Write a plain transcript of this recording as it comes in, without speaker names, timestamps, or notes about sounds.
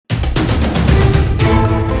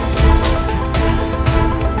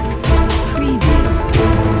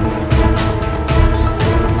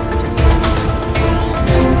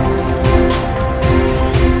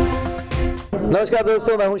नमस्कार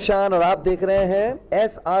दोस्तों, मैं हूं शान और आप देख रहे हैं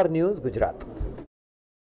SR न्यूज गुजरात।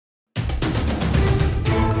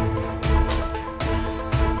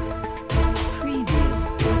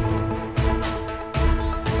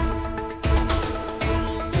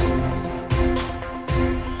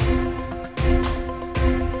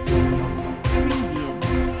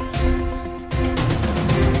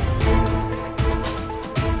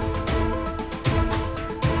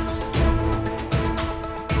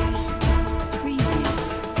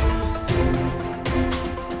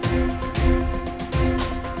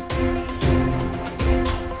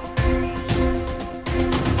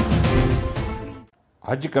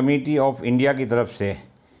 हज कमेटी ऑफ इंडिया की तरफ से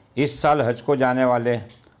इस साल हज को जाने वाले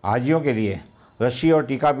हाजियों के लिए रस्सी और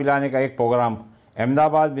टीका पिलाने का एक प्रोग्राम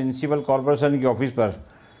अहमदाबाद म्यूनसिपल कॉरपोरेशन के ऑफिस पर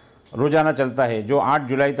रोज़ाना चलता है, जो 8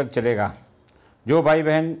 जुलाई तक चलेगा। जो भाई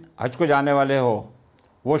बहन हज को जाने वाले हो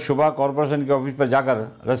वो सुबह कॉरपोरेशन के ऑफिस पर जाकर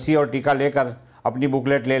रस्सी और टीका लेकर अपनी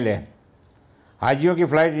बुकलेट ले लें। हाजियों की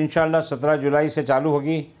फ़्लाइट इंशाअल्लाह 17 जुलाई से चालू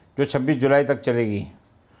होगी, जो 26 जुलाई तक चलेगी।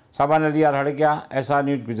 साबान Ali हड़किया, SR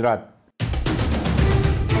news Gujarat.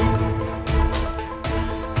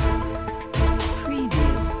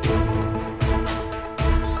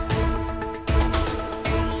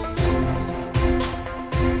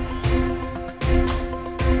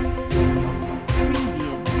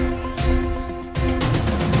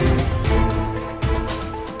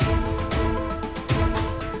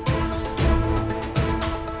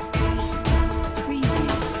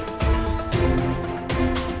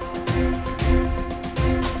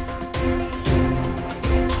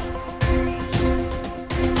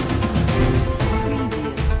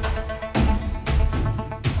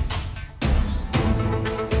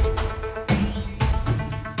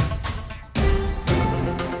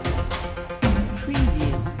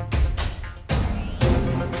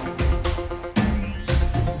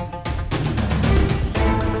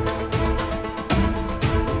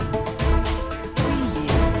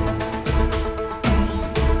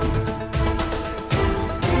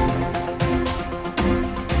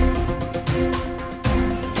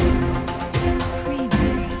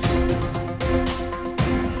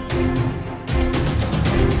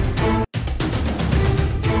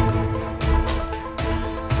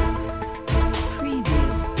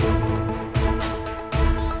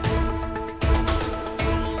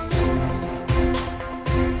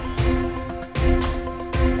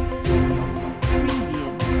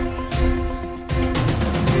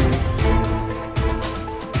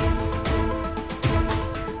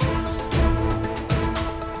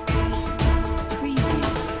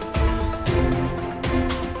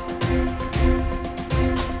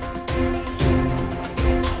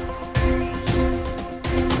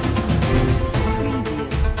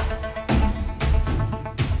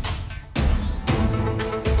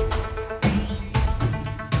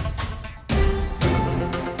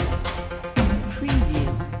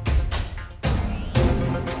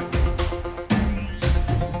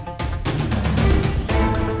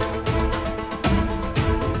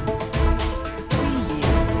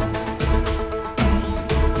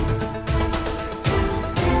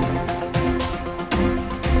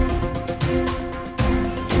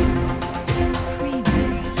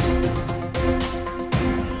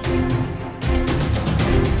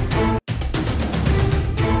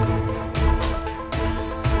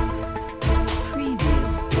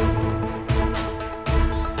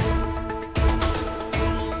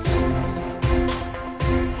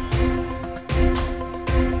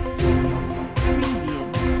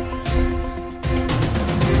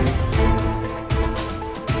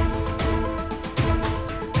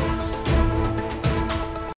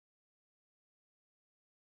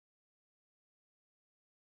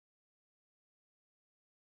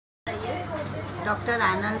 Doctor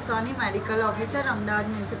आनल Soni, medical officer, Ahmedabad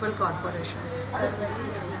municipal corporation.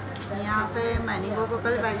 यहाँ पे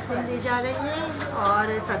मेनिंगोकोकल वैक्सीन दी जा रही है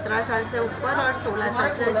और 17 साल से ऊपर और 16 साल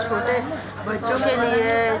से छोटे बच्चों के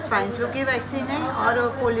लिए स्वाइन फ्लू की वैक्सीन है और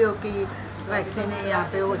पोलियो की वैक्सीन यहाँ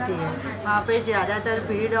पे होती है। वहाँ पे ज़्यादातर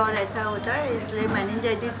भीड़ और ऐसा होता है, इसलिए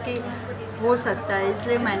मेनिंजाइटिस की हो सकता है,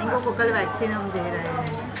 इसलिए मेनिंगोकोकल वैक्सीन हम दे रहे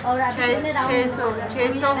हैं। और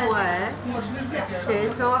 600 हुआ है,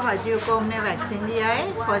 600 हाजियों को हमने वैक्सीन दिया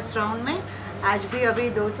है फर्स्ट राउंड में। आज भी अभी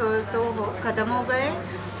 200 तो ख़त्म हो गए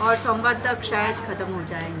और सोमवार तक शायद ख़त्म हो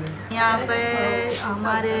जाएंगे। यहाँ पे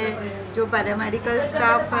हमारे जो पैरामेडिकल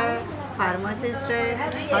स्टाफ है, फार्मासिस्ट है,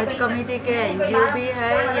 हज कमेटी के NGO भी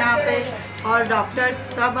है यहाँ पे और डॉक्टर्स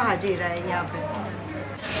सब हाजिर है यहाँ पे।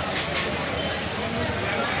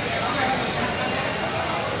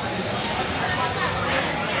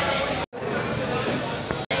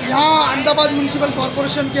 यहाँ अहमदाबाद म्यूनसिपल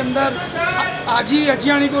कॉरपोरेशन के अंदर आज ही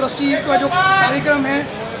हजियाणी को रस्सी का जो कार्यक्रम है,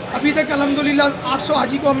 अभी तक अल्हम्दुलिल्लाह 800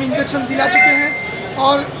 हाजी को हम इंजेक्शन दिला चुके हैं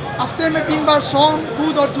और हफ्ते में 3 बार सोम,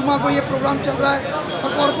 बुध और जुमा को ये प्रोग्राम चल रहा है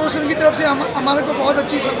और कॉरपोरेशन की तरफ से हमारे को बहुत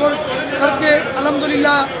अच्छी सपोर्ट करके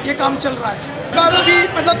अल्हम्दुलिल्लाह ये काम चल रहा है। और अभी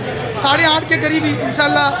मतलब 8:30 के करीब ही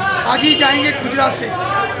इंशाल्लाह आज ही जाएंगे गुजरात से।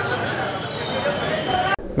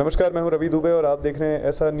 नमस्कार, मैं हूं रवि दुबे और आप देख रहे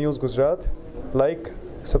हैं SR news Gujarat. Like,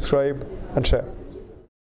 subscribe and share.